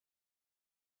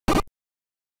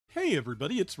Hey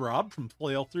everybody, it's Rob from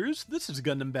Flailthroughs. This is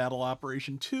Gundam Battle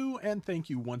Operation 2, and thank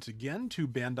you once again to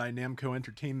Bandai Namco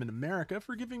Entertainment America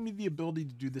for giving me the ability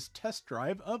to do this test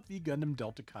drive of the Gundam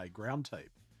Delta Kai ground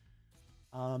type.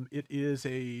 It is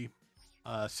a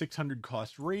 600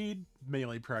 cost raid,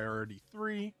 melee priority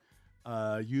 3,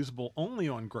 usable only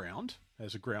on ground,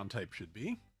 as a ground type should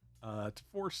be. It's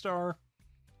a 4-star,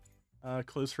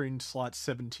 close range slot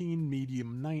 17,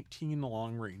 medium 19,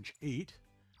 long range 8.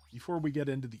 Before we get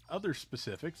into the other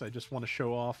specifics, I just want to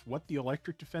show off what the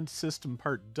electric defense system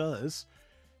part does.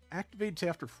 Activates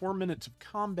after 4 minutes of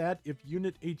combat if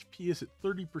unit HP is at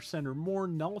 30% or more,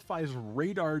 nullifies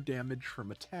radar damage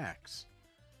from attacks.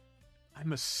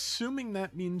 I'm assuming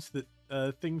that means that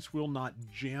things will not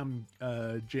jam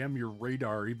your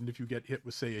radar even if you get hit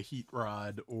with, say, a heat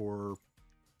rod or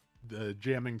the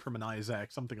jamming from an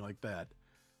Isaac, something like that.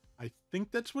 I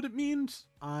think that's what it means.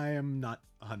 I am not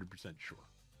 100% sure.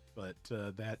 But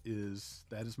that is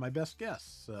my best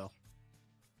guess. So,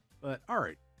 but all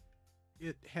right,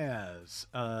 it has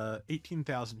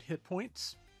 18,000 hit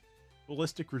points,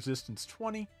 ballistic resistance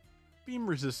 20, beam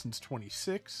resistance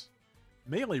 26,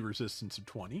 melee resistance of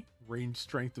 20, range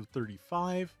strength of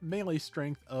 35, melee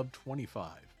strength of 25,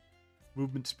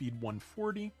 movement speed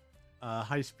 140,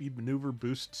 high speed maneuver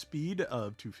boost speed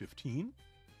of 215,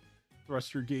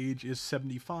 thruster gauge is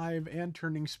 75, and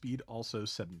turning speed also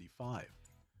 75.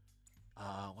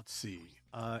 Let's see.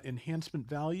 Enhancement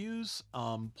values,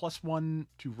 +1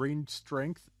 to range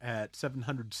strength at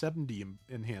 770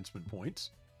 enhancement points.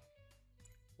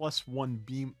 +1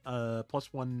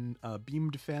 beam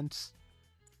defense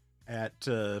at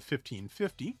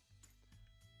 1550.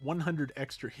 100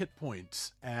 extra hit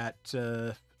points at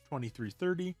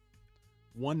 2330.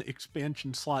 1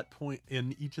 expansion slot point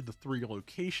in each of the 3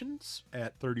 locations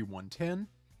at 3110.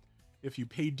 If you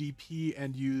pay DP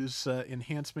and use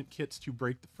enhancement kits to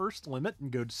break the first limit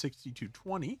and go to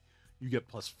 6220, you get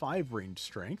 +5 range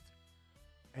strength.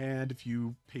 And if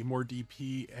you pay more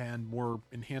DP and more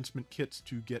enhancement kits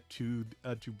to get to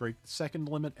break the second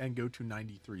limit and go to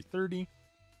 9330,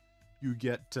 you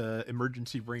get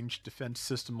emergency range defense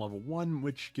system level 1,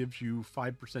 which gives you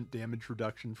 5% damage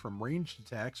reduction from ranged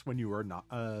attacks when you are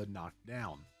knocked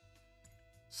down.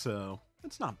 So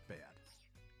that's not bad.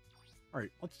 All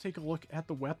right, let's take a look at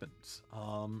the weapons.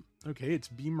 Okay, it's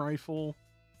beam rifle,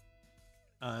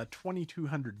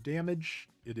 2200 damage.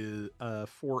 It is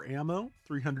 4 ammo,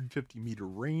 350 meter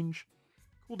range.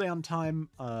 Cooldown time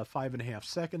 5.5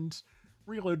 seconds.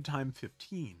 Reload time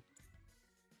 15.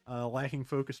 Lacking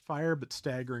focused fire, but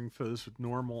staggering foes with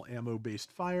normal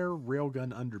ammo-based fire.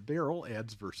 Railgun under barrel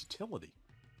adds versatility.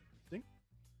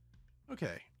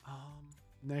 Okay.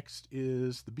 Next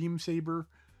is the beam saber.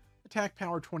 Attack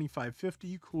power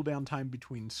 2550, cooldown time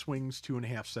between swings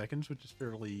 2.5 seconds, which is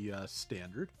fairly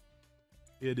standard.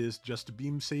 It is just a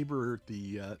beam saber.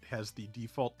 Has the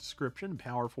default description: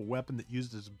 powerful weapon that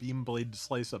uses a beam blade to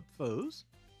slice up foes.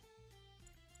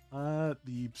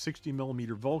 The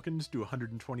 60mm Vulcans do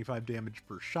 125 damage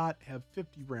per shot, have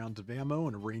 50 rounds of ammo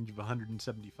and a range of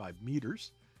 175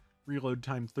 meters. Reload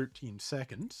time 13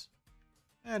 seconds.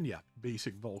 And yeah,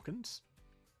 basic Vulcans.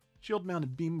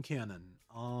 Shield-mounted beam cannon,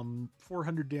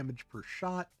 400 damage per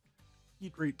shot,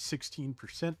 heat rate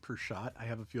 16% per shot. I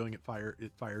have a feeling it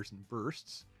fires in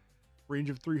bursts.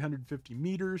 Range of 350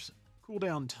 meters,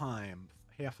 cooldown time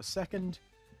half a second,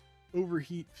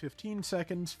 overheat 15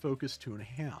 seconds, focus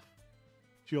 2.5.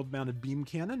 Shield-mounted beam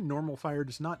cannon, normal fire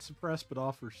does not suppress but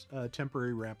offers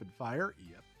temporary rapid fire.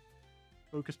 Yep.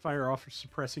 Focused fire offers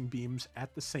suppressing beams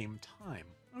at the same time.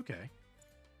 Okay.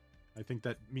 I think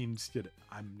that means,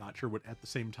 I'm not sure what at the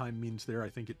same time means there. I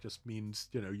think it just means,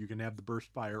 you can have the burst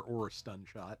fire or a stun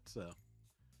shot. So,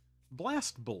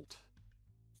 Blast Bolt.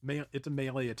 It's a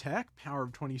melee attack, power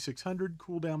of 2600,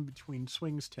 cooldown between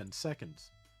swings 10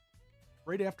 seconds.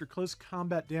 Right after close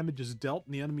combat damage is dealt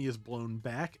and the enemy is blown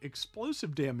back,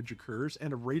 explosive damage occurs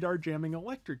and a radar jamming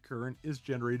electric current is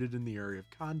generated in the area of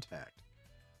contact.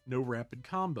 No rapid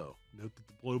combo. Note that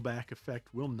the blowback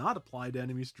effect will not apply to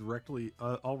enemies directly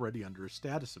already under a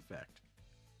status effect.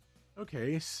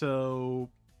 Okay, so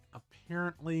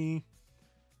apparently...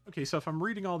 Okay, so if I'm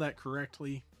reading all that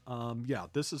correctly, yeah,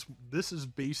 this is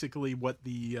basically what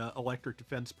the electric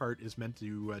defense part is meant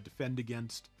to defend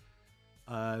against.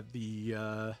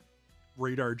 The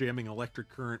radar jamming electric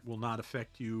current will not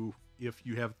affect you if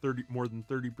you have more than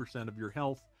 30% of your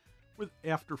health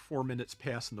after 4 minutes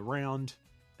passing the round.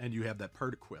 And you have that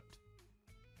part equipped.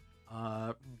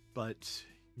 But,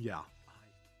 yeah.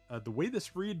 The way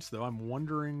this reads, though, I'm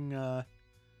wondering...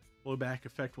 blowback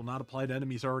effect will not apply to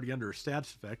enemies already under a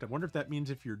status effect. I wonder if that means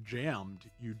if you're jammed,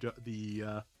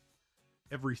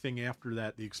 everything after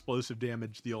that, the explosive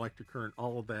damage, the electric current,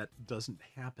 all of that doesn't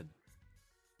happen.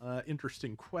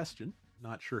 Interesting question.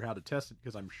 Not sure how to test it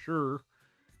because I'm sure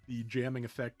the jamming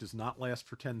effect does not last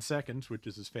for 10 seconds, which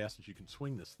is as fast as you can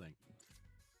swing this thing.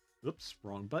 Oops,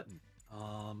 wrong button.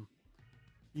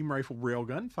 Beam Rifle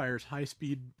Railgun fires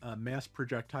high-speed mass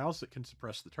projectiles that can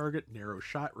suppress the target, narrow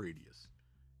shot radius.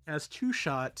 Has 2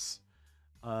 shots,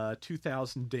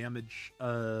 2,000 damage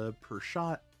per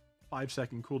shot,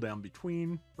 5-second cooldown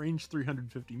between, range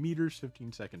 350 meters,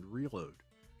 15-second reload.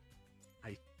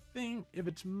 I think if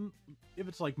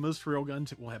it's like most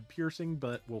railguns, it will have piercing,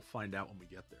 but we'll find out when we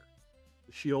get there.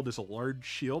 The shield is a large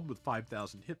shield with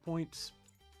 5,000 hit points.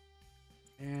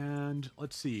 And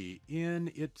let's see,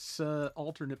 in its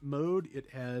alternate mode, it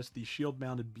has the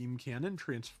shield-mounted beam cannon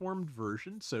transformed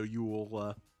version, so you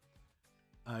will,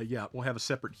 we'll have a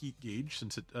separate heat gauge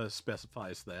since it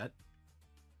specifies that.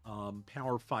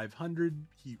 Power 500,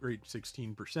 heat rate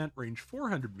 16%, range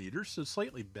 400 meters, so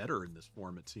slightly better in this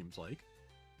form, it seems like.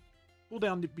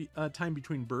 Cooldown time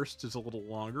between bursts is a little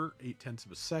longer, 0.8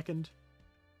 of a second.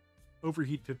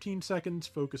 Overheat 15 seconds,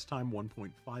 focus time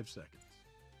 1.5 seconds.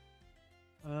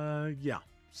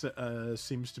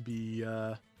 Seems to be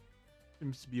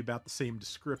about the same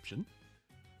description.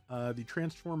 The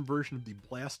transformed version of the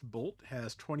Blast Bolt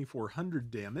has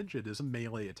 2400 damage. It is a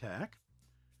melee attack.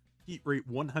 Heat rate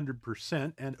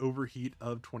 100% and overheat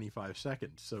of 25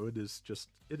 seconds. So it is just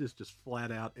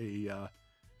flat out a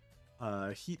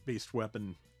heat-based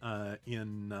weapon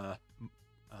in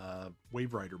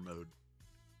Wave Rider mode.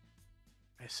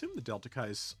 I assume the Delta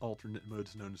Kai's alternate mode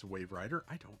is known as a Wave Rider.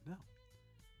 I don't know.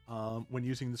 When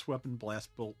using this weapon,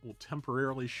 Blast Bolt will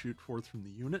temporarily shoot forth from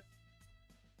the unit.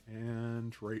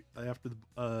 And right after the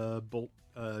bolt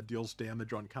deals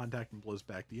damage on contact and blows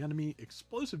back the enemy,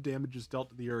 explosive damage is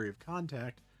dealt to the area of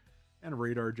contact, and a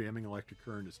radar jamming electric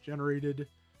current is generated.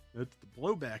 Note that the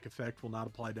blowback effect will not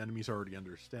apply to enemies already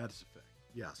under a status effect.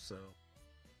 Yeah, so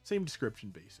same description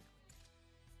basically.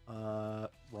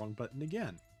 Wrong button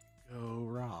again. Go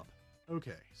Rob.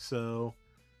 Okay, so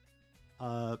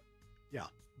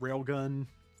Railgun.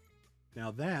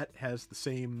 Now that has the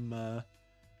same, I'm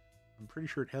pretty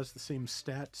sure it has the same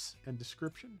stats and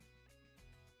description.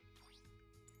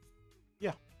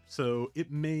 Yeah, so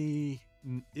it may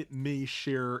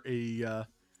share a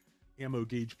ammo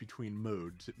gauge between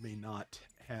modes. It may not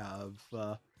have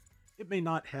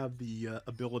the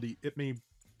ability. It may,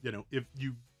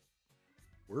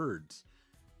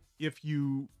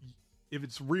 if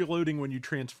it's reloading when you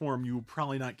transform, you will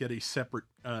probably not get a separate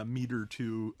meter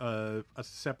to a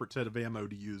separate set of ammo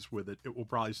to use with it. It will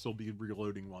probably still be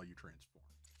reloading while you transform.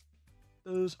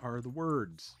 Those are the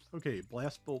words. Okay,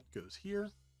 Blast Bolt goes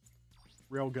here.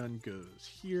 Railgun goes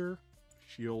here.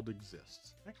 Shield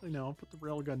exists. Actually, no, I'll put the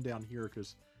Railgun down here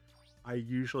because I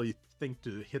usually think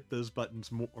to hit those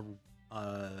buttons more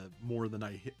than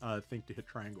I think to hit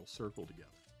triangle, circle together.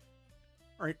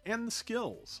 Alright, and the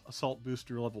skills. Assault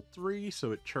Booster level 3,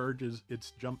 so its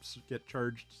jumps get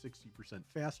charged 60%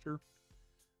 faster.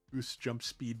 Boosts jump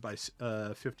speed by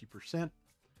 50%.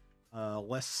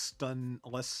 Less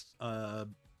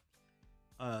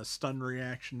stun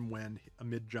reaction when a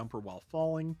mid-jump or while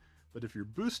falling, but if you're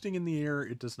boosting in the air,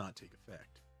 it does not take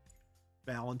effect.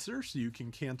 Balancer, so you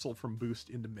can cancel from boost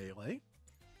into melee.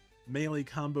 Melee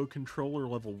combo controller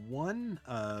level 1,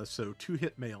 so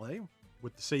 2-hit melee.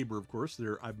 With the saber, of course,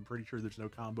 I'm pretty sure there's no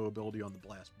combo ability on the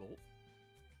Blast Bolt.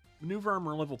 Maneuver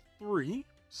armor level 3,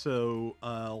 so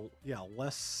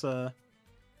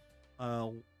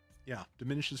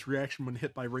diminishes reaction when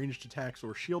hit by ranged attacks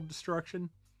or shield destruction.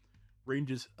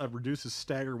 Reduces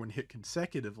stagger when hit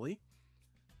consecutively.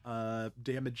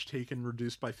 Damage taken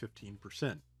reduced by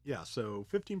 15%. Yeah, so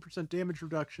 15% damage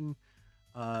reduction.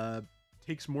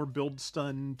 Takes more build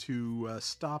stun to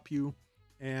stop you.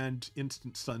 And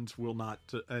instant stuns will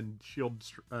not, and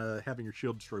having your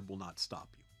shield destroyed will not stop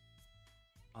you.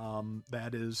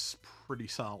 That is pretty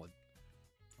solid.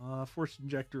 Force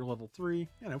Injector level 3,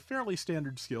 fairly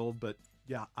standard skill, but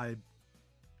yeah, I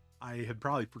had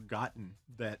probably forgotten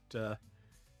that the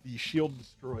shield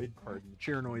destroyed, pardon the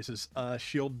chair noises,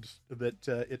 shield that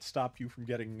it stopped you from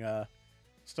getting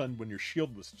stunned when your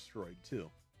shield was destroyed too.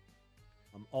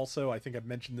 Also, I think I've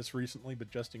mentioned this recently,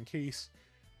 but just in case,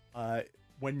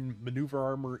 when maneuver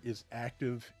armor is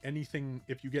active,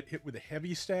 if you get hit with a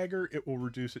heavy stagger, it will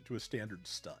reduce it to a standard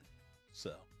stun.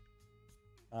 So,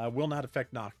 will not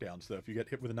affect knockdowns, though. If you get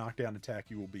hit with a knockdown attack,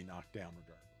 you will be knocked down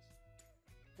regardless.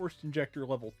 Forced Injector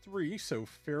level 3, so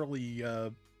fairly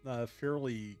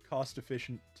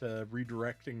cost-efficient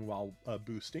redirecting while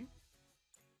boosting.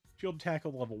 Shield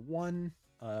Tackle level 1,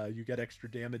 You get extra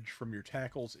damage from your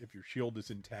tackles if your shield is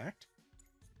intact.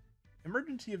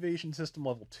 Emergency evasion system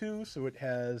level 2, so it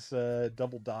has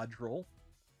double dodge roll.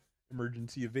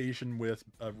 Emergency evasion with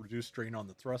reduced strain on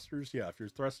the thrusters. Yeah, if your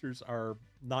thrusters are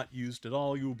not used at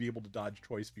all, you will be able to dodge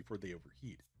twice before they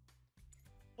overheat.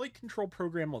 Flight control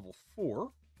program level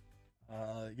 4.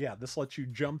 Yeah, this lets you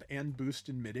jump and boost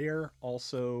in midair.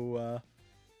 Also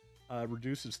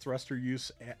reduces thruster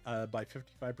use by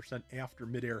 55% after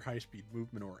midair high-speed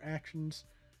movement or actions,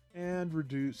 and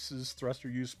reduces thruster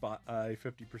use by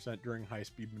 50% during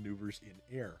high-speed maneuvers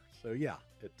in air. So yeah,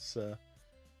 it's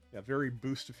very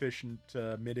boost-efficient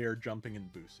midair jumping and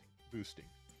boosting.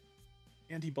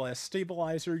 Anti-blast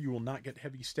stabilizer, you will not get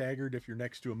heavy staggered if you're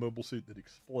next to a mobile suit that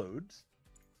explodes.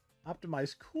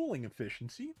 Optimized cooling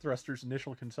efficiency, thrusters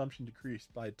initial consumption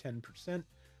decreased by 10%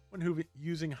 when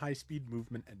using high-speed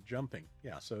movement and jumping.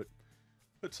 Yeah, so it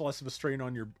puts less of a strain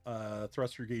on your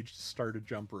thruster gauge to start a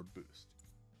jump or a boost.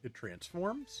 It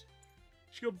transforms.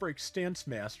 Shield break stance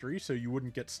mastery, so you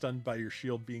wouldn't get stunned by your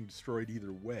shield being destroyed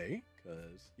either way,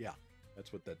 because, yeah,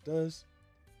 that's what that does.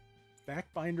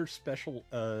 Backbinder special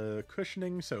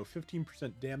cushioning, so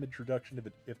 15% damage reduction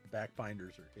if the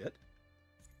backbinders are hit.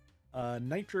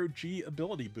 Nitro G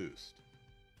ability boost.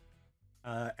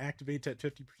 Activates at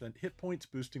 50% hit points,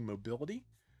 boosting mobility.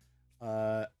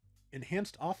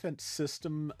 Enhanced offense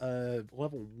system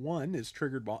level 1 is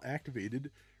triggered while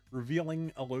activated,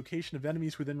 revealing a location of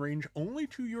enemies within range only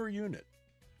to your unit.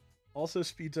 Also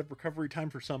speeds up recovery time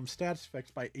for some status effects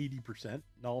by 80%.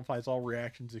 Nullifies all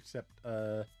reactions except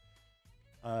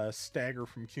stagger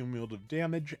from cumulative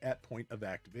damage at point of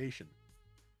activation.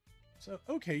 So,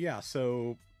 okay, yeah,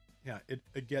 so, yeah,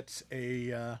 it gets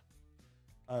a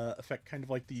effect kind of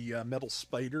like the metal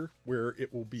spider, where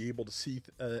it will be able to see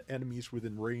enemies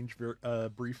within range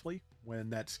briefly when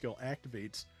that skill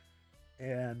activates.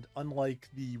 And unlike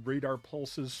the radar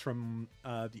pulses from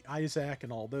the Isaac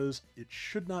and all those, it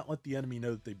should not let the enemy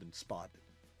know that they've been spotted.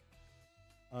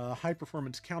 High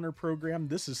performance counter program.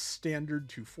 This is standard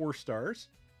to 4 stars.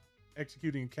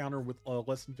 Executing a counter with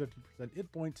less than 50%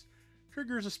 hit points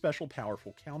triggers a special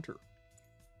powerful counter.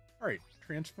 Alright,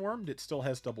 transformed. It still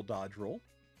has double dodge roll.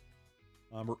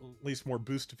 Or at least more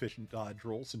boost efficient dodge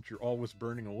roll, since you're always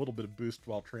burning a little bit of boost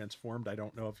while transformed. I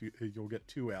don't know if you'll get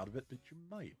 2 out of it, but you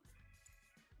might.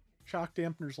 Shock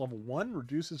dampeners level 1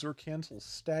 reduces or cancels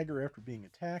stagger after being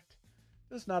attacked.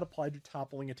 Does not apply to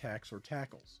toppling attacks or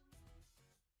tackles.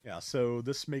 Yeah, so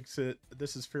this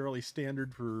is fairly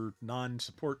standard for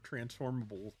non-support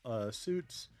transformable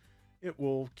suits. It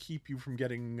will keep you from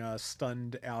getting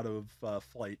stunned out of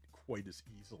flight quite as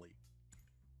easily.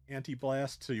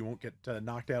 Anti-blast, so you won't get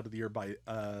knocked out of the air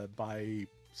by,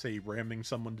 say, ramming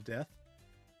someone to death.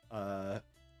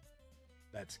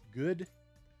 That's good.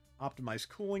 Optimized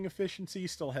cooling efficiency,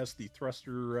 still has the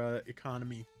thruster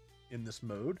economy in this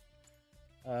mode.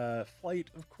 Flight,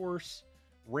 of course.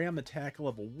 Ram attack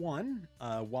level 1.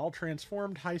 While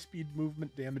transformed, high-speed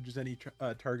movement damages any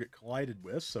target collided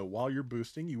with, so while you're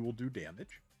boosting, you will do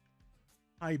damage.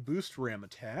 High boost ram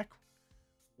attack.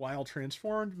 While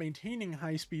transformed, maintaining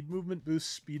high-speed movement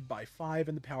boosts speed by 5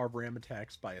 and the power of ram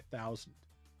attacks by 1,000.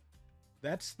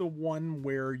 That's the one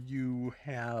where you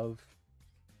have...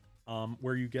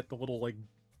 where you get the little, like,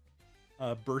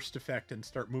 burst effect and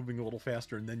start moving a little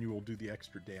faster, and then you will do the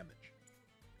extra damage.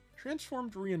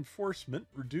 Transformed reinforcement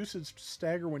reduces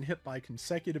stagger when hit by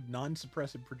consecutive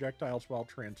non-suppressive projectiles while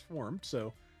transformed.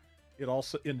 So it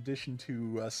also, in addition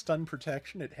to stun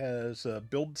protection, it has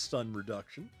build stun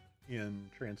reduction in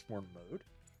transform mode.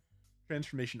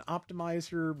 Transformation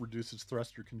optimizer reduces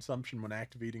thruster consumption when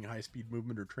activating high-speed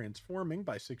movement or transforming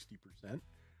by 60%.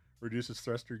 Reduces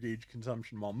thruster gauge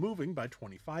consumption while moving by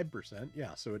 25%.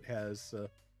 Yeah, so it has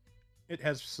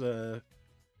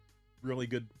really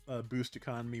good boost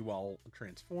economy while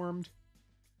transformed.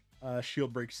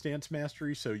 Shield break stance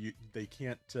mastery, so they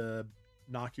can't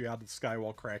knock you out of the sky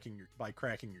while cracking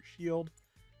your shield.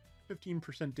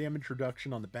 15% damage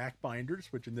reduction on the backbinders,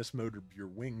 which in this mode are your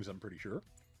wings, I'm pretty sure.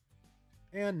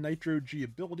 And Nitro G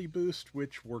ability boost,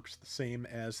 which works the same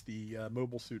as the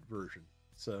mobile suit version.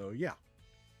 So yeah.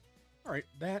 Alright,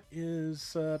 that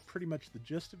is pretty much the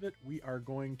gist of it. We are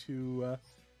going to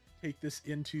take this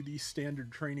into the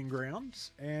standard training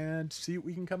grounds and see what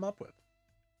we can come up with.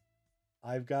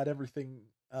 I've got everything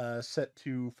set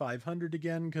to 500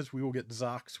 again, because we will get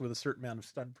Zox with a certain amount of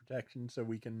stun protection, so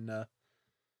we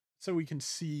can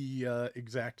see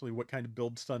exactly what kind of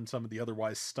build stun some of the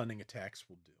otherwise stunning attacks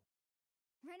will do.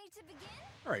 Ready to begin?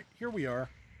 Alright, here we are.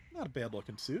 Not a bad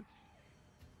looking suit.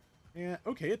 And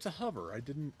okay, it's a hover.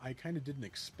 I kind of didn't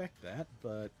expect that,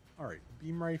 but alright.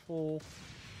 Beam rifle.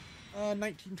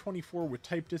 1924 with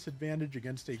type disadvantage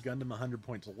against a Gundam 100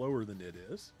 points lower than it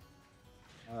is.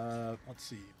 Let's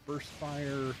see. Burst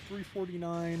fire,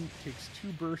 349. Takes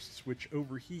 2 bursts, which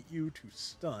overheat you to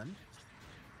stun.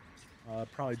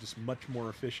 Probably just much more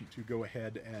efficient to go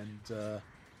ahead and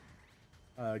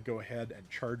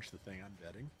charge the thing, I'm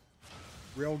betting.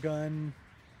 Railgun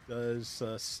does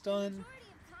stun.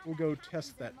 We'll go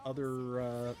test that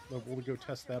we'll go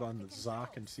test that on the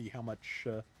Zoc and see how much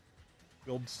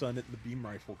build stun it and the beam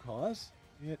rifle cause.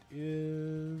 It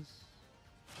is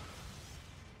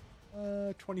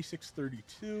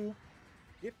 2632.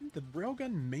 The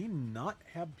railgun may not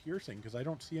have piercing because I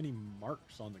don't see any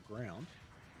marks on the ground.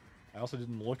 I also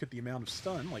didn't look at the amount of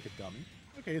stun like a dummy.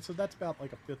 Okay, so that's about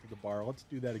like a fifth of the bar. Let's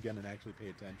do that again and actually pay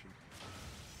attention.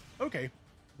 Okay,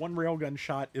 one railgun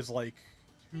shot is like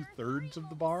 2/3 of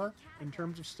the bar in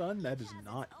terms of stun. That is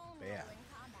not bad.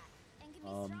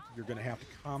 You're going to have to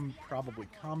probably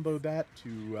combo that to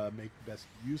make the best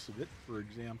use of it. For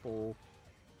example,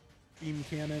 beam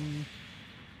cannon,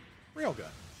 railgun.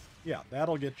 Yeah,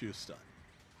 that'll get you a stun.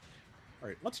 All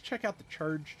right, let's check out the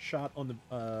charged shot on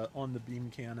the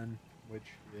beam cannon,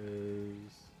 which is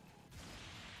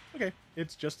okay.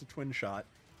 It's just a twin shot,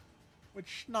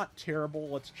 which not terrible.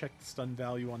 Let's check the stun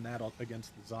value on that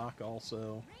against the Zoc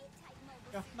also.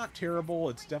 Yeah, not terrible.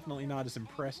 It's definitely not as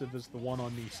impressive as the one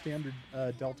on the standard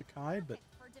Delta Chi, but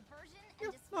yeah,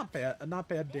 not bad. Not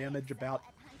bad damage. About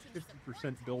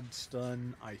 50% build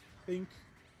stun. I think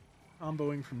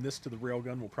comboing from this to the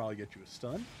railgun will probably get you a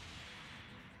stun.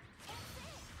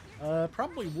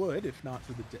 Probably would if not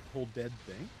for the whole dead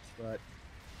thing. But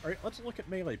all right, let's look at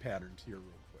melee patterns here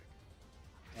real quick.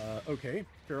 Okay,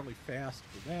 fairly fast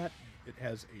for that. It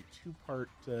has a 2-part.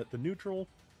 The neutral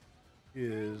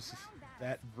is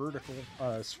that vertical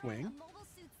swing.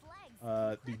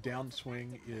 The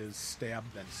downswing is stab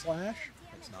then slash.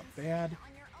 That's not bad.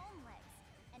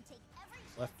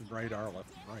 Left and right are left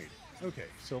and right. Okay,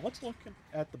 so let's look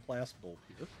at the blast bolt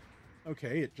here.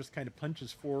 Okay, it just kind of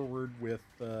punches forward with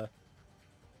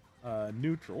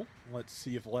neutral. Let's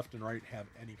see if left and right have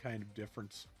any kind of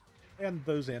difference. And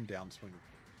those and downswing.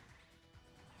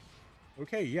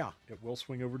 Okay, yeah, it will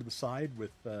swing over to the side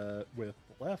with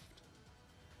left.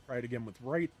 Try it again with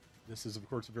right. This is, of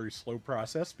course, a very slow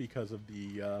process because of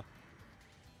the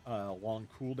long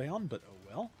cooldown, but oh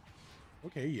well.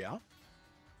 Okay, yeah.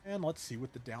 And let's see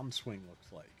what the downswing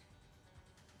looks like.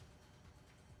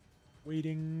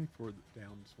 Waiting for the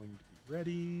downswing to be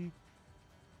ready.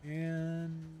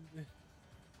 And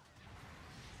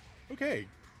okay,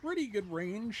 pretty good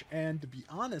range. And to be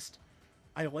honest,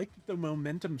 I like that the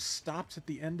momentum stops at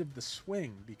the end of the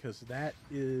swing, because that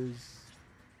is,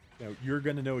 you know, you're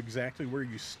going to know exactly where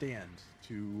you stand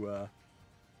to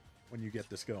when you get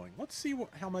this going. Let's see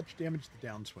how much damage the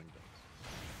downswing does.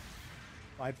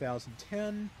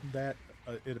 5010. That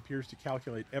it appears to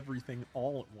calculate everything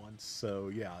all at once. So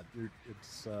yeah,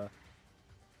 it's you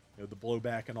know, the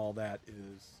blowback and all that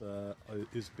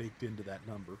is baked into that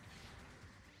number.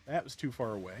 That was too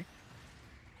far away.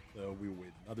 So we will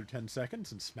wait another 10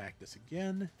 seconds and smack this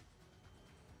again.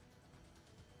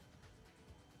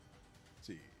 Let's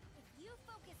see.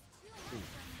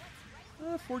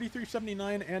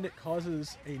 4379, and it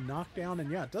causes a knockdown. And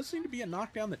yeah, it does seem to be a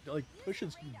knockdown that like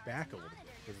pushes you back a little bit.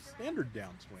 Because a standard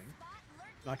downswing,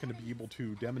 not going to be able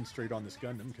to demonstrate on this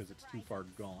Gundam because it's too far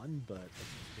gone. But let's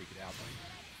just take it out.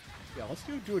 Yeah, let's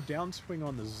do a downswing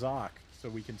on the Zoc so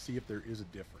we can see if there is a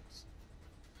difference.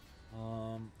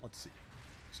 Let's see.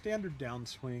 Standard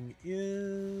downswing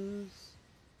is,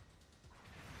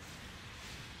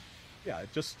 yeah,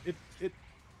 it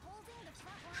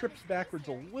trips backwards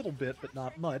a little bit, but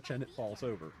not much, and it falls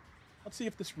over. Let's see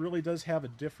if this really does have a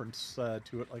difference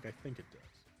to it, like I think it does.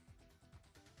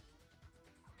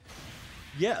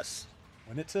 Yes,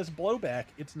 when it says blowback,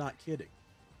 it's not kidding.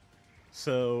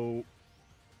 So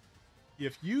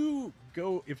if you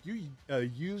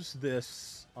use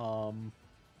this,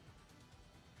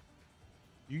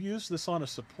 you use this on a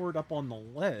support up on the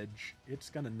ledge, it's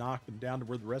going to knock them down to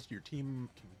where the rest of your team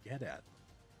can get at.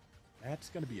 That's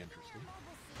going to be interesting.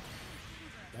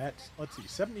 That's, let's see,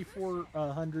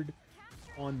 7400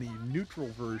 on the neutral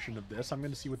version of this. I'm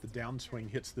going to see what the downswing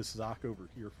hits this Zoc over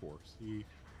here for. See,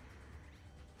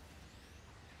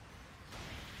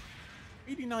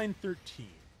 8913.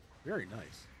 Very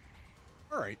nice.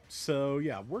 Alright, so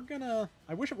yeah, we're gonna...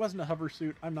 I wish it wasn't a hover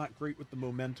suit. I'm not great with the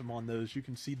momentum on those. You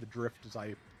can see the drift as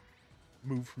I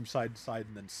move from side to side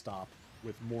and then stop.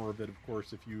 With more of it, of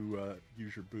course, if you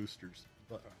use your boosters.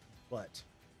 But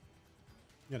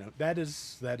you know, that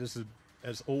is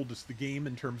as old as the game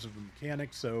in terms of the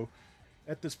mechanics, so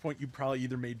at this point, you've probably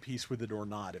either made peace with it or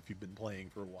not if you've been playing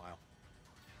for a while.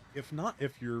 If not,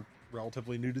 if you're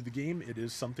relatively new to the game, it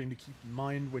is something to keep in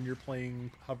mind when you're playing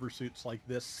hover suits like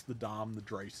this, the Dom, the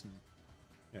Dryson,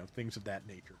 things of that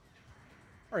nature.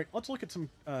 All right, let's look at some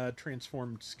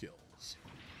transformed skills.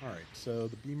 All right, so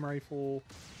the beam rifle,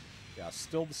 yeah,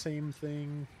 still the same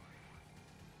thing.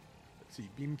 Let's see,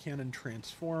 beam cannon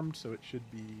transformed, so it should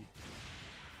be...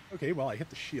 Okay, well, I hit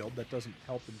the shield. That doesn't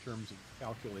help in terms of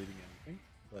calculating anything,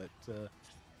 but...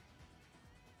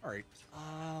 all right,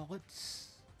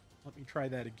 let me try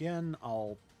that again.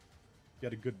 I'll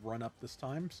get a good run up this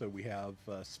time, so we have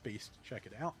space to check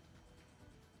it out.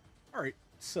 All right,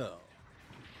 so...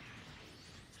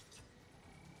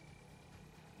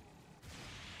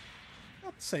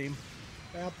 About the same.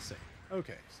 About the same.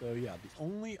 Okay, so yeah, the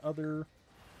only other...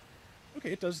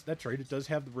 Okay, it does, that's right, it does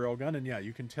have the railgun, and yeah,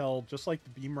 you can tell, just like the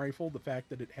beam rifle, the fact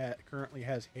that it currently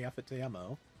has half its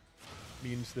ammo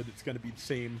means that it's going to be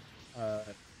the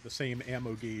same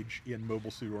ammo gauge in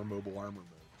mobile suit or mobile armor mode,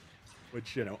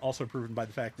 which, also proven by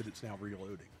the fact that it's now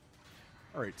reloading.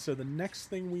 All right, so the next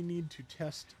thing we need to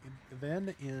test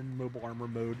then in mobile armor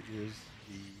mode is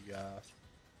the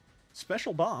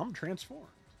special bomb transformed.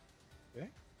 Okay,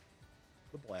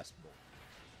 the blast bolt.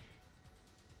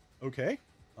 Okay.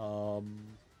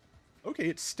 Okay,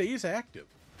 it stays active.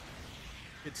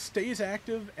 It stays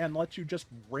active and lets you just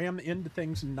ram into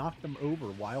things and knock them over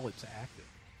while it's active.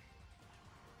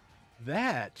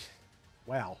 That,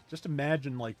 wow, just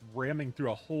imagine like ramming through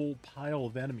a whole pile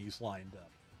of enemies lined up.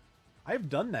 I've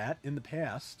done that in the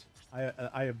past.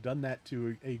 I have done that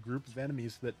to a group of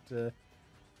enemies that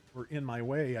were in my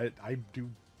way. I do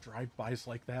drive-bys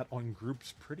like that on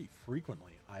groups pretty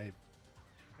frequently.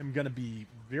 I'm going to be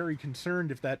very concerned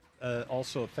if that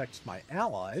also affects my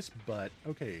allies, but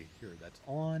okay, here, that's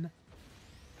on.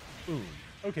 Boom.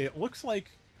 Okay, it looks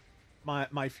like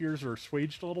my fears are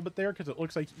assuaged a little bit there, because it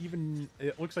looks like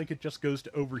it just goes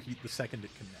to overheat the second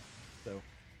it connects. So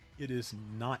it is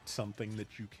not something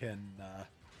that you can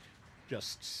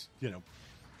just,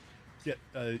 get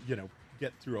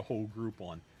through a whole group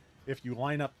on. If you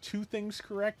line up two things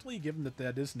correctly, given that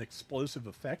that is an explosive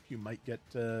effect, you might get,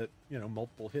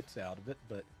 multiple hits out of it.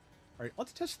 But, all right,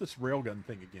 let's test this railgun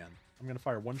thing again. I'm going to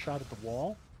fire one shot at the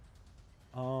wall.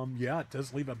 Yeah, it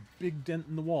does leave a big dent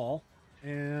in the wall.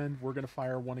 And we're going to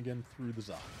fire one again through the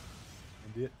Zod.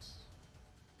 And it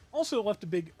also left a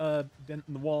big dent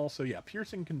in the wall. So, yeah,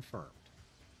 piercing confirmed.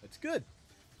 That's good.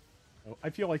 So I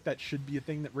feel like that should be a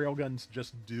thing that railguns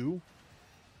just do,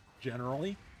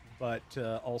 generally. But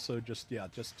also just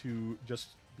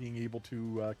being able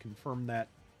to confirm that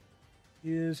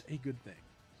is a good thing.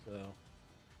 So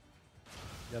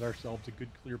get ourselves a good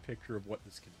clear picture of what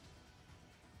this can do.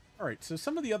 All right, so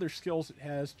some of the other skills it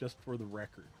has, just for the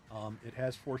record. It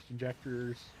has forced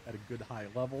injectors at a good high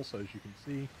level, so as you can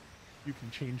see, you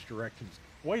can change directions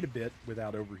quite a bit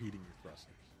without overheating your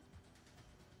thrusters.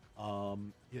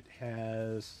 It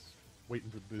has, waiting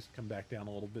for the boost to come back down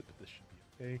a little bit, but this should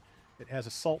be okay. It has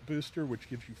Assault Booster, which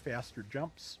gives you faster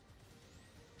jumps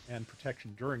and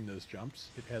protection during those jumps.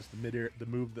 It has the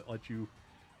move that lets you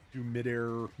do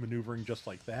mid-air maneuvering just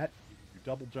like that. You can do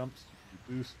double jumps, you can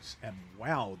do boosts, and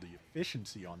wow, the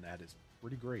efficiency on that is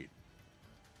pretty great.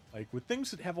 Like, with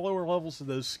things that have lower levels of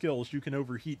those skills, you can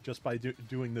overheat just by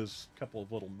doing those couple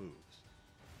of little moves.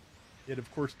 It,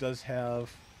 of course, does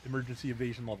have Emergency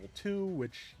Evasion Level 2,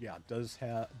 which, yeah, does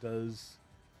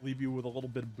leave you with a little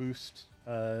bit of boost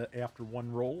after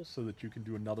one roll, so that you can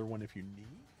do another one if you need.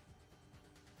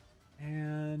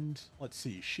 And let's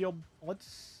see, shield. Oh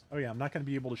yeah, I'm not going to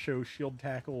be able to show shield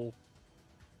tackle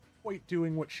quite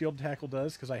doing what shield tackle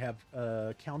does because I have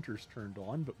counters turned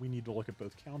on, but we need to look at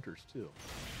both counters too.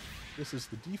 This is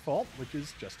the default, which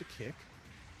is just a kick.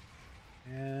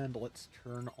 And let's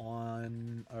turn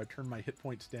my hit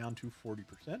points down to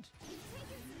 40%,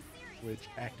 which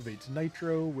activates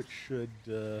Nitro, which should,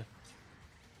 yeah,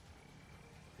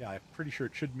 I'm pretty sure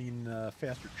it should mean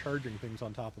faster charging things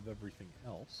on top of everything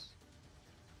else.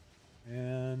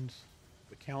 And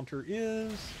the counter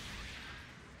is...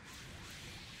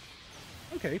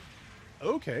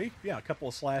 Okay, yeah, a couple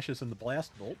of slashes in the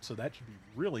blast bolt, so that should be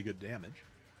really good damage.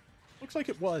 Looks like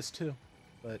it was, too.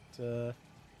 But,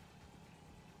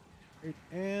 great,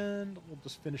 and we'll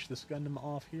just finish this Gundam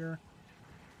off here.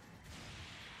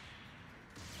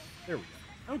 There we go.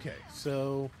 Okay,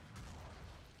 so...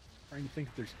 trying to think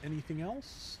if there's anything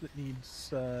else that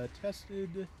needs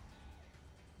tested.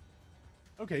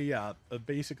 Okay, yeah,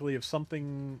 basically if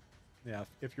something... yeah,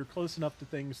 if you're close enough to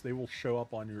things, they will show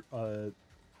up on your...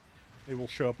 they will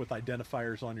show up with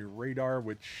identifiers on your radar,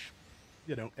 which,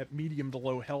 at medium to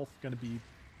low health, going to be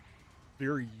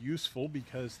very useful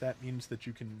because that means that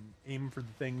you can aim for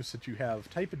the things that you have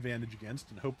type advantage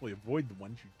against and hopefully avoid the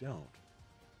ones you don't.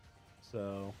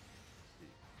 So,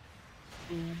 let's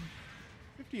see. Boom.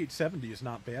 5870 is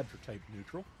not bad for type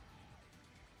neutral.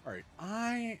 Alright,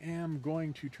 I am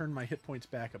going to turn my hit points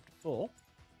back up to full.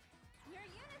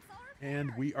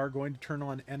 And we are going to turn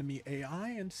on enemy AI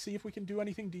and see if we can do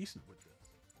anything decent with this.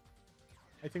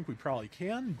 I think we probably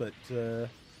can, but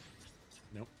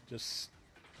nope, just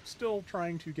still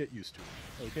trying to get used to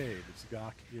it. Okay, the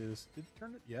Zgok is... Did it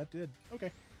turn it? Yeah, it did.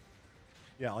 Okay.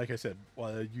 Yeah, like I said,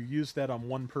 you use that on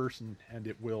one person and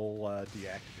it will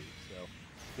deactivate. So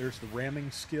there's the ramming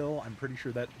skill. I'm pretty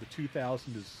sure that the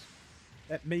 2000 is...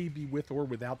 That may be with or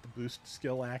without the boost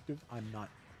skill active. I'm not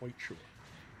quite sure.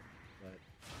 But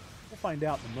we'll find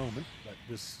out in a moment. But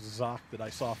this Zok that I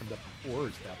softened up before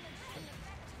is about to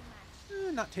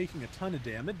be not taking a ton of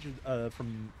damage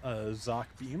from Zok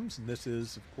beams. And this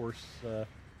is, of course,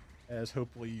 as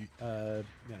hopefully,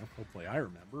 hopefully I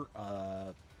remember.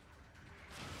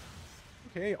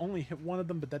 Okay, only hit one of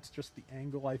them, but that's just the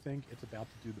angle, I think. It's about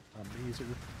to do the mazer.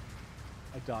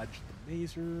 I dodged the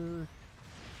mazer.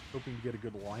 Hoping to get a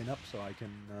good lineup so I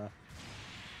can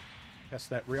test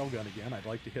that railgun again. I'd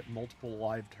like to hit multiple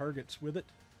live targets with it.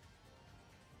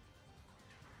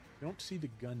 Don't see the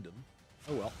Gundam.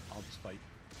 Oh well, I'll just fight.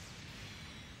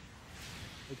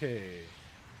 Okay.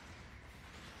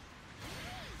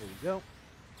 There we go.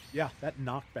 Yeah, that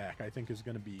knockback I think is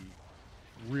going to be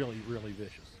really, really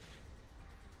vicious.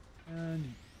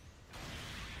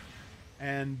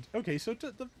 And okay, so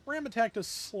the ram attack does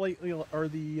slightly, or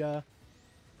the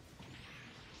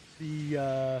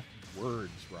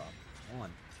words, Rob. Come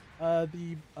on.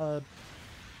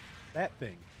 That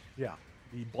thing. Yeah.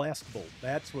 The blast bolt.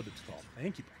 That's what it's called.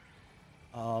 Thank you.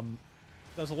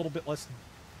 Does a little bit less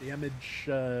damage,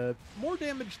 more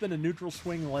damage than a neutral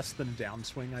swing, less than a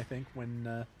downswing, I think,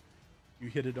 when, you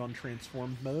hit it on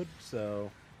transformed mode,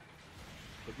 so...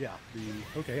 But yeah,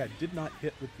 okay, I did not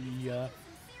hit with the,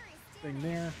 thing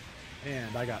there,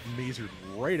 and I got mazered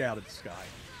right out of the sky,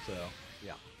 so,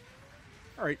 yeah.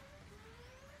 Alright.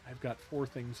 I've got 4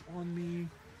 things on me.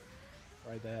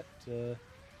 Try that,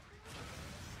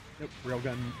 Nope,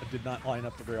 railgun did not line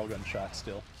up the railgun shot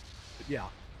still. But yeah,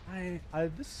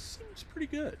 this seems pretty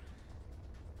good.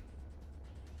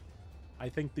 I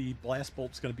think the blast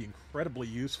bolt's going to be incredibly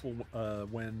useful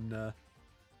when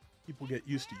people get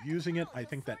used to using it. I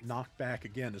think that knockback,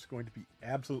 again, is going to be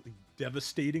absolutely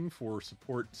devastating for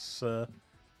supports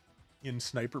in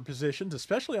sniper positions,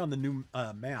 especially on the new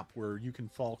map where you can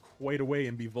fall quite away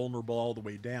and be vulnerable all the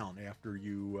way down after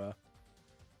you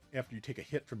take a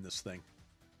hit from this thing.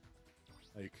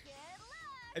 Like,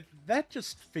 that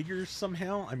just figures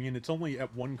somehow. I mean, it's only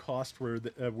at one cost where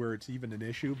it's even an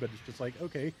issue, but it's just like,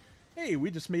 okay, hey,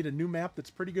 we just made a new map that's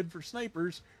pretty good for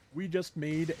snipers. We just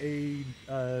made a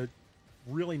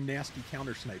really nasty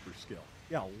counter sniper skill.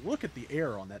 Yeah, look at the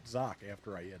air on that Zok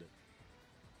after I hit it.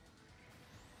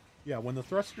 Yeah, when the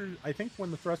thrusters, I think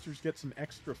when the thrusters get some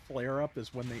extra flare up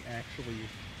is when they actually...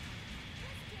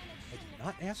 I did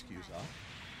not ask you, Zok.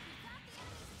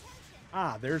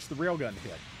 Ah, there's the railgun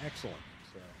hit. Excellent.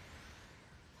 So,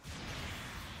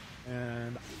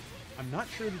 and I'm not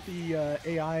sure that the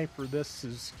AI for this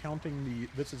is counting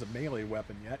this is a melee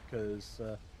weapon yet, because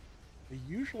they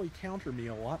usually counter me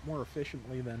a lot more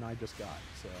efficiently than I just got.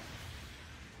 So,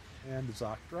 and the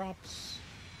Zok drops.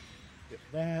 Hit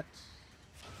that.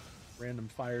 Random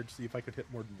fire to see if I could hit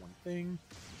more than one thing.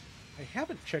 I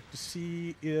haven't checked to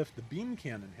see if the beam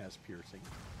cannon has piercing.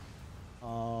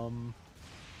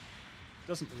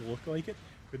 Doesn't look like it.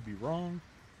 Could be wrong.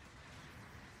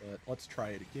 But let's try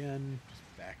it again. Just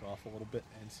back off a little bit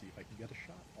and see if I can get a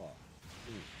shot off.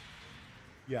 Ooh.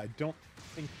 Yeah, I don't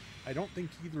think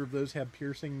either of those have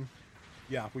piercing.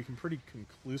 Yeah, we can pretty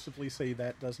conclusively say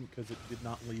that doesn't, because it did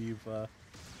not leave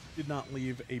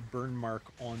a burn mark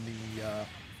on the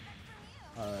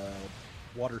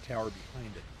water tower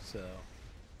behind it. So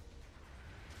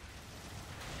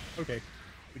okay.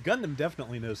 The Gundam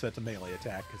definitely knows that's a melee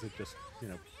attack, because it just,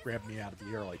 grabbed me out of the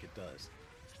air like it does.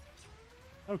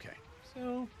 Okay,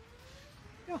 so,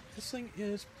 yeah, this thing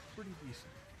is pretty decent.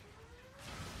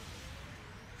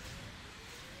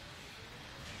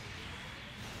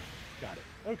 Got it.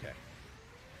 Okay.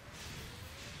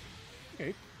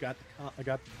 Okay, I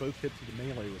got both hits of the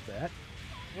melee with that,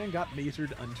 and got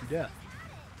mazered unto death.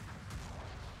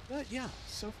 But yeah,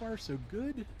 so far so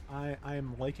good. I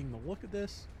am liking the look of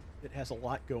this. It has a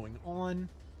lot going on,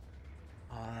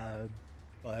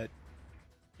 but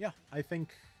yeah, I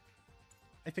think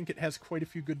it has quite a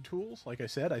few good tools. Like I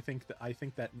said, I think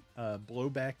that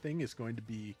blowback thing is going to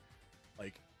be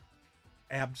like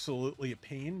absolutely a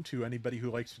pain to anybody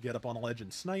who likes to get up on a ledge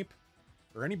and snipe,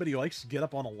 or anybody who likes to get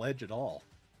up on a ledge at all.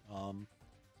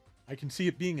 I can see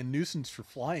it being a nuisance for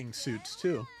flying suits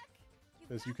too,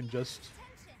 because you can just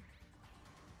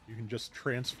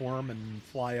transform and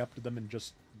fly up to them and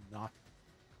just knock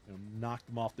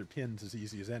them off their pins as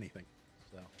easy as anything.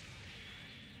 So,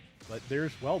 but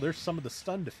there's some of the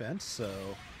stun defense. So,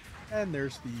 and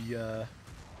there's the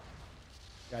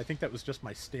yeah, I think that was just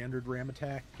my standard ram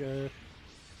attack that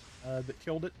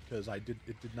killed it, because it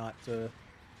did not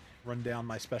run down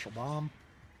my special bomb.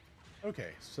 Okay,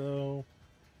 so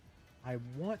I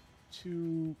want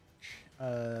to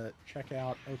check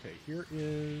out. Okay, here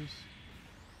is.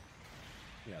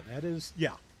 Yeah, that is.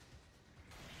 Yeah,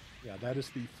 that is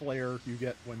the flare you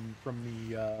get from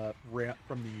the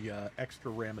extra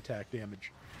ram attack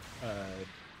damage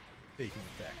taking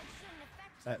effect.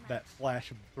 That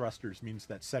flash of thrusters means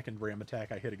that second ram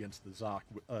attack I hit against the Zoc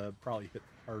probably hit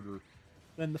harder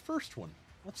than the first one.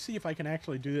 Let's see if I can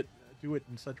actually do it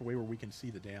in such a way where we can see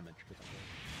the damage.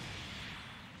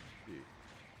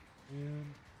 And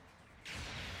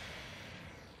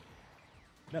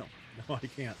no, I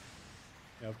can't.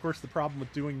 Yeah, of course, the problem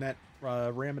with doing that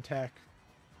ram attack,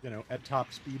 at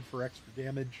top speed for extra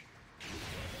damage,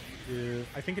 is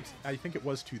I think it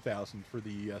was 2,000 for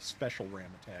the special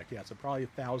ram attack. Yeah, so probably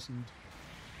 1,000.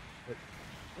 But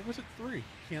or was it 3?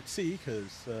 Can't see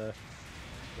because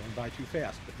going by too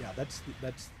fast. But yeah, that's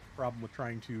the problem with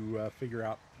trying to figure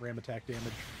out ram attack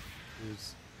damage.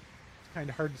 Is it's kind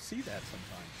of hard to see that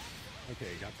sometimes. Okay,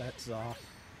 got that Zoc.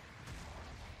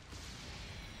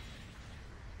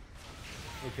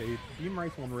 Okay, beam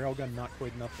rifle and railgun not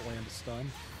quite enough to land a stun,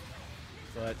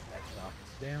 but that Zoc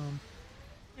is down. I'm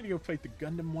gonna go fight the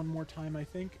Gundam one more time, I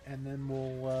think, and then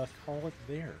we'll call it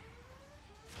there.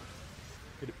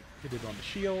 Hit it on the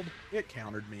shield. It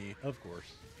countered me, of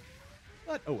course.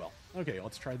 But, oh well. Okay,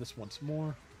 let's try this once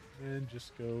more. And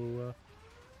just go,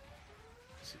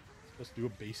 let's see. Let's just do a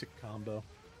basic combo.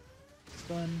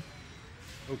 Stun.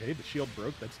 Okay, the shield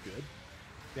broke. That's good.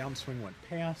 Downswing went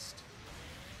past.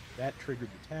 That triggered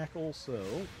the tackle, so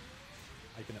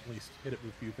I can at least hit it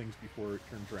with a few things before it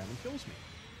turns around and kills me.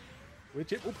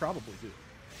 Which it will probably do.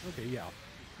 Okay, yeah.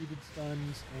 Repeated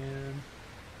stuns, and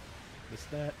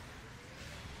missed that.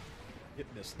 It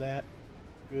missed that.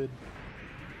 Good.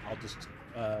 I'll just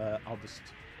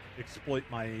exploit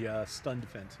my stun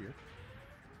defense here.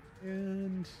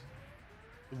 And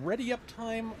the ready up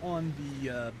time on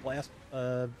the blast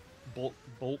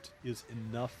bolt is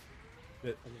enough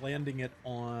that landing it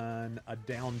on a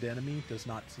downed enemy does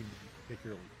not seem to be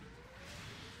particularly feasible.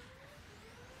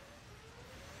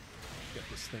 Get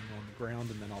this thing on the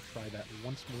ground, and then I'll try that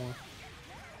once more.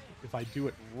 If I do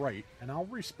it right, and I'll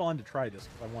respawn to try this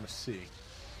because I want to see.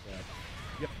 But,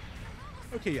 yep.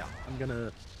 Okay, yeah. I'm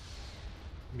gonna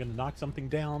knock something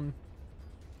down,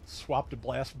 swap to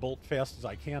blast bolt fast as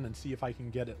I can, and see if I can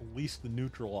get at least the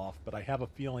neutral off. But I have a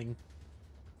feeling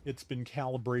it's been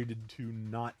calibrated to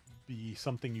not be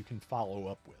something you can follow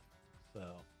up with.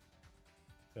 So,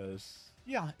 because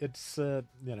yeah, it's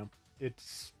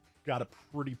it's got a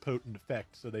pretty potent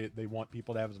effect. So they want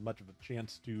people to have as much of a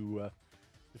chance to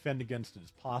defend against it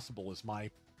as possible. Is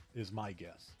my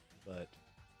guess. But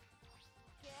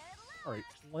all right,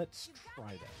 let's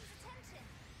try that.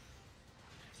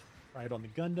 Try it on the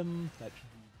Gundam. That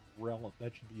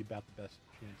should be about the best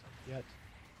chance I get.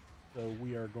 So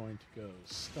we are going to go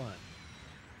stun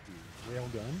to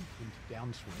railgun into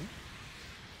downswing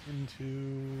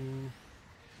into.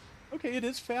 Okay, it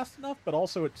is fast enough, but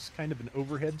also it's kind of an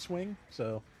overhead swing.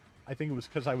 So I think it was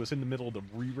because I was in the middle of the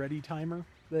re-ready timer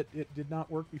that it did not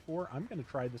work before. I'm going to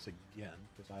try this again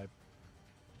because I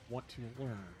want to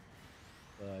learn.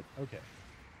 But okay.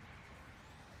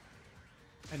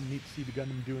 And neat to see the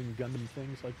Gundam doing Gundam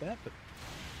things like that, but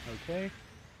okay.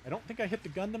 I don't think I hit the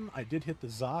Gundam. I did hit the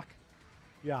Zoc.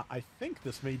 Yeah, I think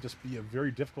this may just be a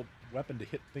very difficult weapon to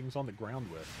hit things on the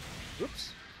ground with.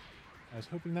 Oops. I was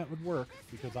hoping that would work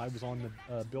because I was on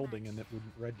the building and it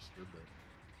wouldn't register, but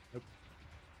nope.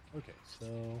 Okay, so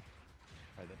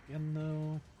try that again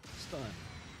though. Stun.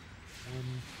 1,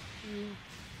 2,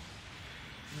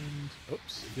 and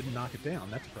oops, it didn't knock it down.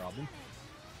 That's a problem.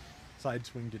 Side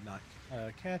swing did not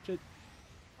catch it.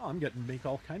 Oh, I'm getting to make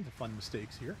all kinds of fun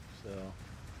mistakes here. So,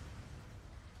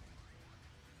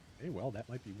 okay, well, that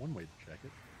might be one way to check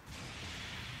it.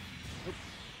 Oops,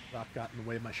 Doc got in the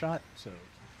way of my shot. So,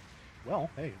 well,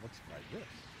 hey, let's try this.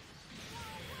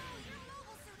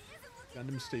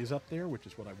 Gundam stays up there, which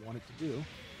is what I want it to do.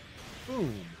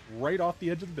 Boom! Right off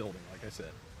the edge of the building, like I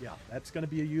said. Yeah, that's going to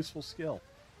be a useful skill.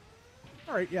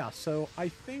 All right, yeah. So I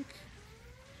think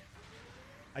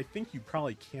I think you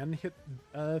probably can hit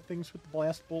things with the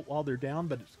blast bolt while they're down,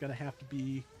 but it's going to have to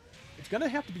be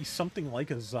something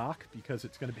like a Zoc, because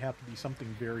it's going to have to be something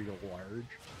very large.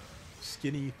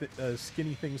 Skinny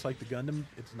things like the Gundam,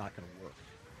 it's not going to work.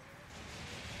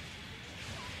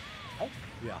 Oh,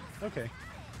 yeah, okay.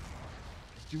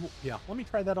 Yeah, let me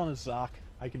try that on a Zoc.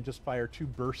 I can just fire 2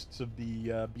 bursts of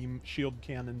the beam shield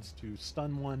cannons to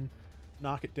stun one,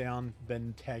 knock it down,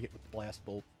 then tag it with the blast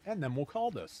bolt, and then we'll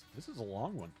call this. This is a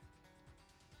long one.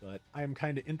 But I am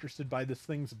kind of interested by this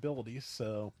thing's abilities,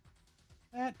 so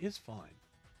that is fine.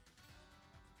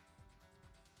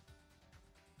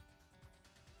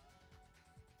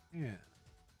 Yeah.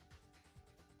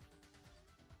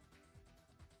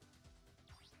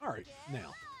 Alright,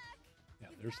 now. Yeah,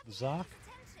 there's the Zoc.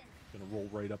 Gonna roll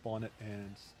right up on it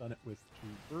and stun it with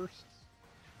 2 bursts.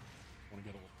 Want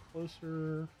to get a little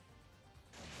closer.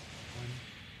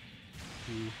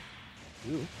 1,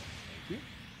 2, thank you.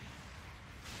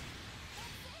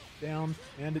 Down,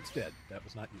 and it's dead. That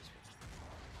was not useful.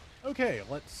 Okay,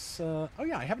 let's... oh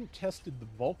yeah, I haven't tested the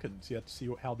Vulcans yet to see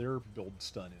how their build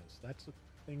stun is. That's a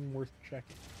thing worth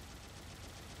checking.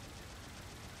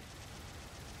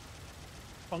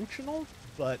 Functional,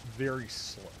 but very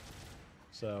slow.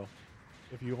 So,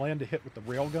 if you land a hit with the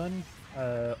railgun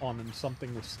on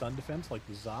something with stun defense, like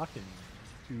the Zoc, and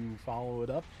to follow it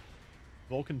up,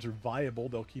 Vulcans are viable.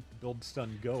 They'll keep the build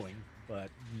stun going, but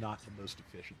not the most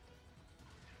efficient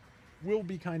thing. Will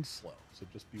be kind of slow, so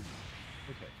just be warned.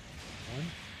 Okay.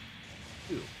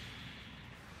 1, 2.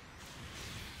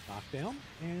 Knockdown,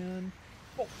 and...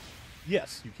 oh,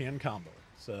 yes, you can combo it.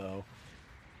 So,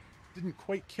 didn't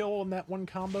quite kill on that one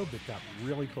combo, but got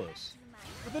really close.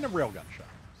 Within a railgun shot,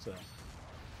 so...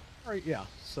 alright, yeah,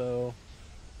 so...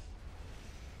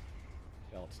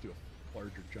 yeah, let's do a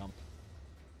larger jump.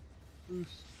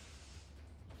 Boost.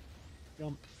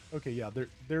 Jump. Okay, yeah,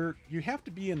 you have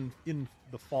to be in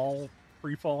the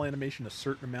free fall animation a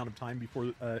certain amount of time before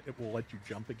it will let you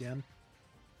jump again.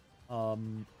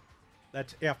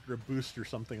 That's after a boost or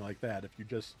something like that. If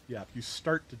you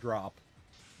start to drop,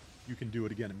 you can do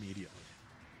it again immediately.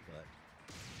 But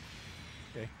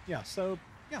okay, yeah, so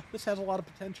yeah, this has a lot of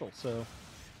potential. So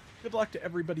good luck to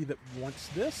everybody that wants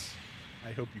this.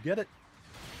 I hope you get it.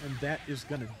 And that is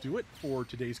going to do it for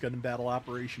today's Gundam Battle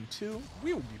Operation 2.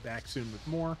 We will be back soon with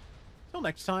more. Till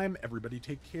next time, everybody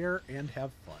take care and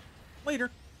have fun.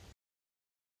 Later.